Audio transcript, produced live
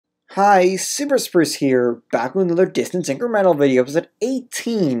Hi, Super Spruce here, back with another Distance Incremental video, episode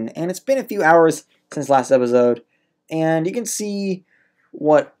 18, and it's been a few hours since last episode, and you can see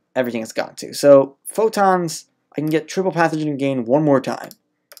what everything has gotten to. So, photons, I can get triple pathogen gain one more time.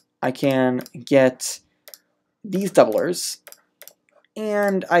 I can get these doublers,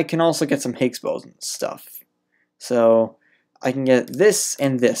 and I can also get some Higgs boson stuff. So, I can get this,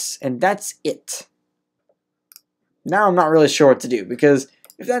 and that's it. Now I'm not really sure what to do, because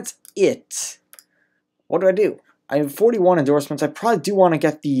if that's it, what do? I have 41 endorsements. I probably do want to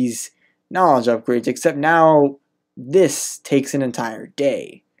get these knowledge upgrades, except now this takes an entire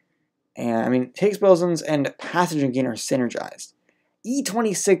day. And I mean, Higgs bosons and pathogen gain are synergized.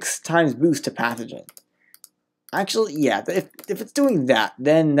 E26 times boost to pathogen. Actually, yeah, if it's doing that,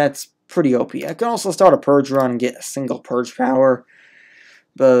 then that's pretty OP. I can also start a purge run and get a single purge power.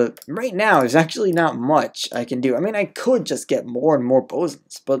 But right now, there's actually not much I can do. I mean, I could just get more and more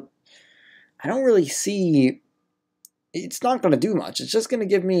bosons, but I don't really see... It's not going to do much. It's just going to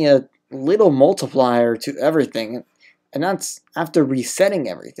give me a little multiplier to everything, and that's after resetting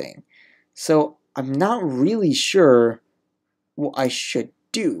everything. So I'm not really sure what I should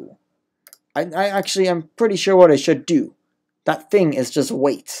do. I'm pretty sure what I should do. That thing is just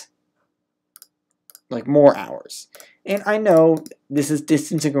wait. Like more hours. And I know this is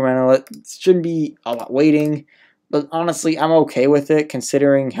Distance Incremental, it shouldn't be a lot waiting, but honestly, I'm okay with it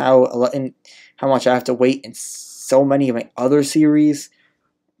considering how much I have to wait in so many of my other series,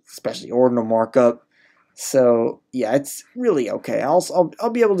 especially Ordinal Markup. So yeah, it's really okay.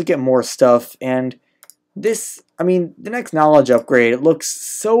 I'll be able to get more stuff, and this, I mean, the next knowledge upgrade, it looks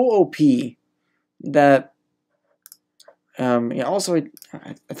so OP that yeah. Also,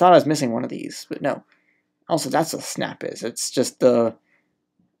 I thought I was missing one of these, but no. Also, that's what snap is. It's just the...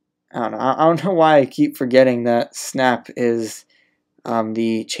 I don't know why I keep forgetting that snap is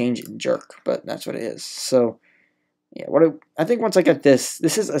the change in jerk, but that's what it is. So, yeah, I think once I get this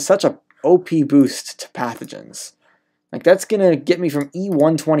is such a OP boost to pathogens. Like, that's going to get me from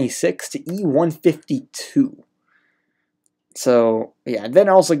E126 to E152. So, yeah, then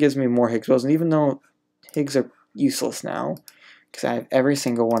it also gives me more Higgs boson, even though Higgs are useless now, because I have every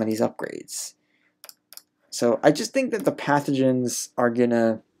single one of these upgrades. So I just think that the pathogens are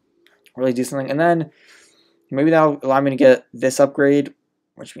gonna really do something, and then maybe that'll allow me to get this upgrade,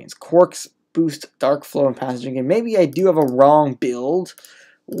 which means Quarks boost dark flow and pathogen gain. Maybe I do have a wrong build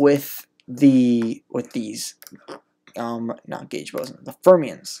with these not gauge boson, the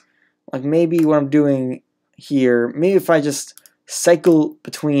fermions. Like maybe what I'm doing here, maybe if I just cycle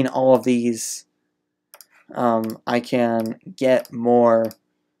between all of these, I can get more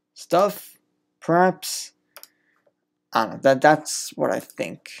stuff, perhaps. I don't know, that's what I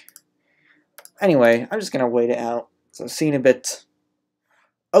think. Anyway, I'm just gonna wait it out. So seeing a bit.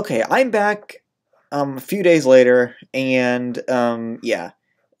 Okay, I'm back a few days later, and yeah,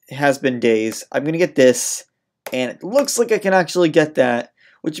 it has been days. I'm gonna get this, and it looks like I can actually get that,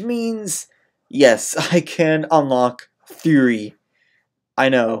 which means yes, I can unlock Theory. I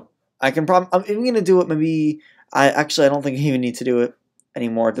know. I can I'm even gonna do it. Maybe I don't think I even need to do it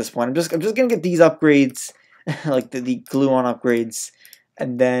anymore at this point. I'm just gonna get these upgrades. Like the glue-on upgrades,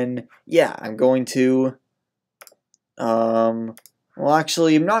 and then yeah, I'm going to well,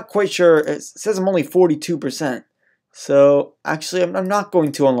 actually I'm not quite sure. It says I'm only 42%, so actually I'm not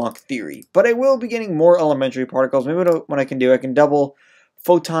going to unlock Theory, but I will be getting more elementary particles. Maybe what I can do, I can double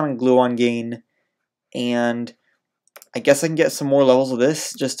photon and gluon gain, and I guess I can get some more levels of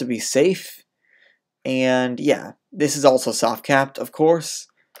this just to be safe. And yeah, this is also soft capped, of course.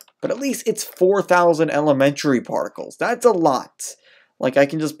 But at least it's 4,000 elementary particles. That's a lot. Like, I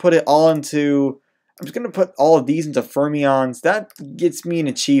can just put it all into... I'm just going to put all of these into fermions. That gets me an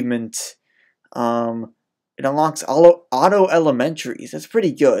achievement. It unlocks auto elementaries. That's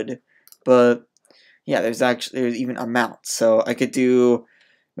pretty good. But, yeah, there's even amounts. So I could do...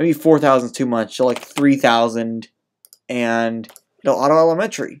 Maybe 4,000 is too much. So, like, 3,000. And it'll auto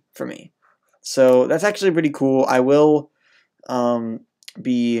elementary for me. So, that's actually pretty cool. I will...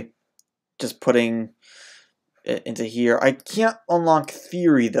 be just putting it into here. I can't unlock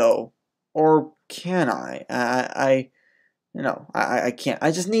Theory though, or can I? I can't.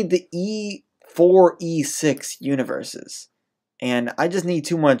 I just need the E4, E6 universes, and I just need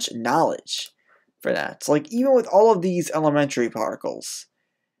too much knowledge for that. It's like even with all of these elementary particles,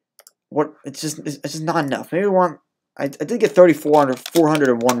 it's just not enough. Maybe I did get 400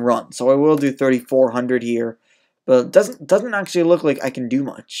 in one run, so I will do 3,400 here. But it doesn't actually look like I can do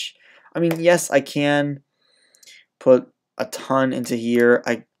much. I mean, yes, I can put a ton into here.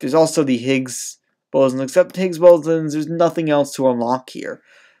 There's also the Higgs bosons, except Higgs bosons, there's nothing else to unlock here.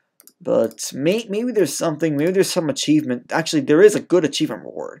 But maybe there's something, maybe there's some achievement. Actually, there is a good achievement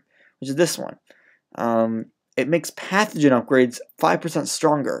reward, which is this one. It makes pathogen upgrades 5%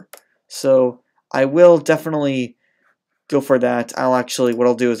 stronger. So I will definitely go for that. What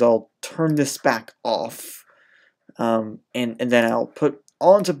I'll do is I'll turn this back off. And then I'll put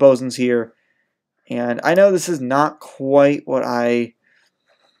all into bosons here. And I know this is not quite what I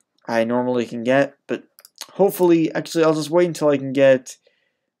normally can get, but hopefully, actually, I'll just wait until I can get.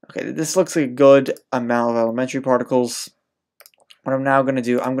 Okay, this looks like a good amount of elementary particles. What I'm now going to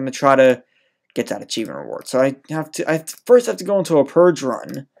do, I'm going to try to get that achievement reward. So I first have to go into a purge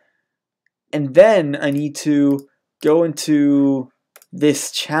run, and then I need to go into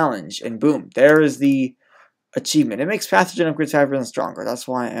this challenge, and boom, there is the achievement. It makes pathogen upgrades 5% stronger. That's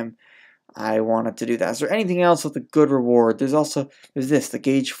why I wanted to do that. Is there anything else with a good reward? There's this, the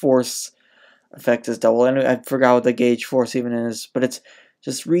gauge force effect is double. I forgot what the gauge force even is, but it's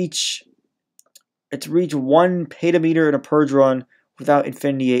reach 1 petameter in a purge run without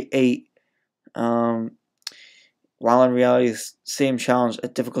Infinity 8. While in reality, same challenge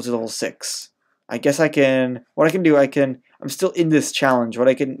at difficulty level 6. I guess what I can do, I'm still in this challenge. What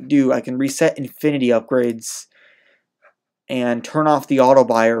I can do, I can reset Infinity upgrades and turn off the auto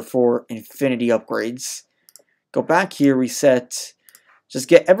buyer for Infinity upgrades. Go back here, reset, just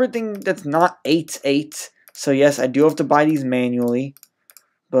get everything that's not 8. So yes, I do have to buy these manually,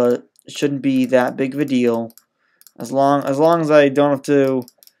 but it shouldn't be that big of a deal. As long as I don't have to,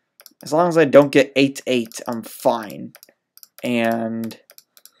 as long as I don't get 8, I'm fine. And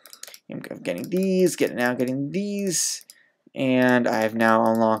I'm getting these, and I have now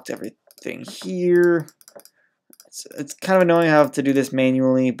unlocked everything here. It's kind of annoying I have to do this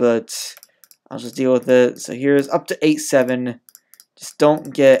manually, but I'll just deal with it. So here's up to 8-7. Just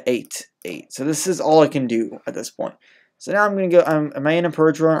don't get 8. So this is all I can do at this point. So now I'm gonna go. Am I in a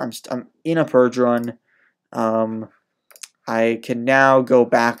purge run? I'm in a purge run. I can now go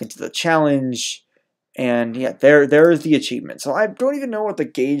back into the challenge, and yeah, there is the achievement. So I don't even know what the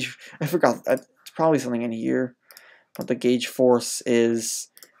gauge. I forgot. It's probably something in here. What the gauge force is.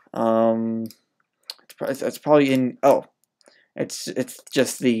 It's probably in. Oh, it's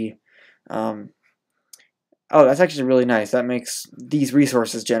just the. Oh, that's actually really nice. That makes these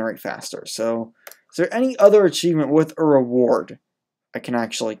resources generate faster. So, is there any other achievement with a reward I can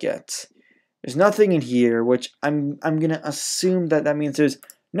actually get? There's nothing in here, which I'm gonna assume that means there's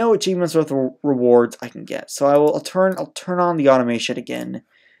no achievements with rewards I can get. So I'll turn on the automation again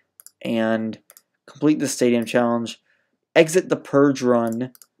and complete the stadium challenge. Exit the purge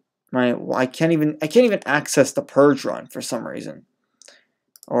run. I can't even access the purge run for some reason.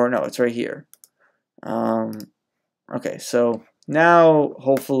 Or no, it's right here. Okay, so now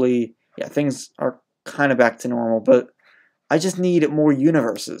hopefully, yeah, things are kind of back to normal, but I just need more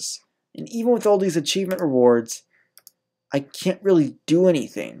universes. And even with all these achievement rewards, I can't really do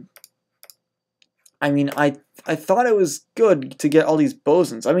anything. I mean, I thought it was good to get all these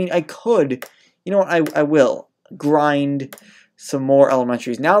bosons. I mean, I could, you know what, I will grind some more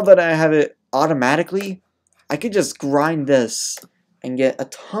elementaries. Now that I have it automatically, I could just grind this and get a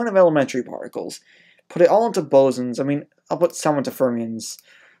ton of elementary particles. Put it all into bosons. I mean, I'll put some into fermions,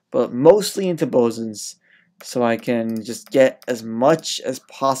 but mostly into bosons, so I can just get as much as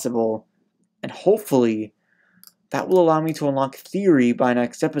possible, and hopefully that will allow me to unlock theory by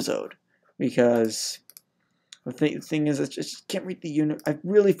next episode, because the thing is, I just can't read the unit. I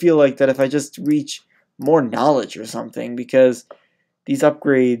really feel like that if I just reach more knowledge or something, because these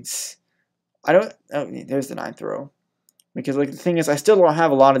upgrades, oh, there's the 9th row. Because like the thing is, I still don't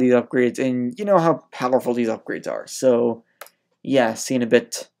have a lot of these upgrades, and you know how powerful these upgrades are. So yeah, see in a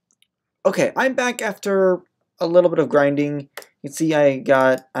bit. Okay, I'm back after a little bit of grinding. You can see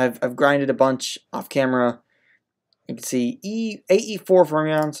I've grinded a bunch off camera. You can see 8 E4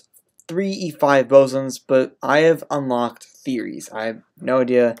 fermions, 3 E5 bosons, but I have unlocked theories. I have no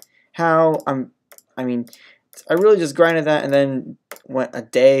idea how. I mean, I really just grinded that and then went a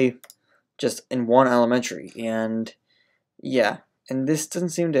day just in one elementary, and yeah, and this doesn't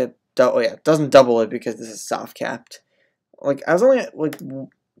seem to. Oh yeah, it doesn't double it because this is soft capped. Like I was only at like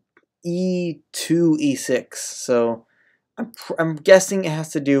E2, E6, so I'm guessing it has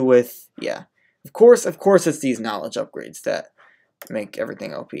to do with, yeah. Of course it's these knowledge upgrades that make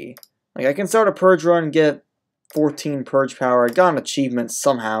everything OP. Like I can start a purge run and get 14 purge power. I got an achievement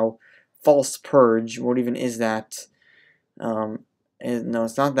somehow. False purge. What even is that? No,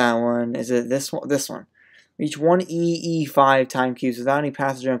 it's not that one. Is it this one? This one. Reach 1 E5 time cubes without any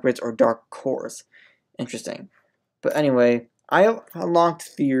pathogen upgrades or dark cores. Interesting. But anyway, I unlocked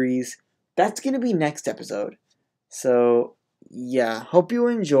theories. That's going to be next episode. So yeah, hope you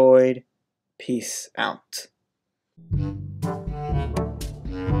enjoyed. Peace out.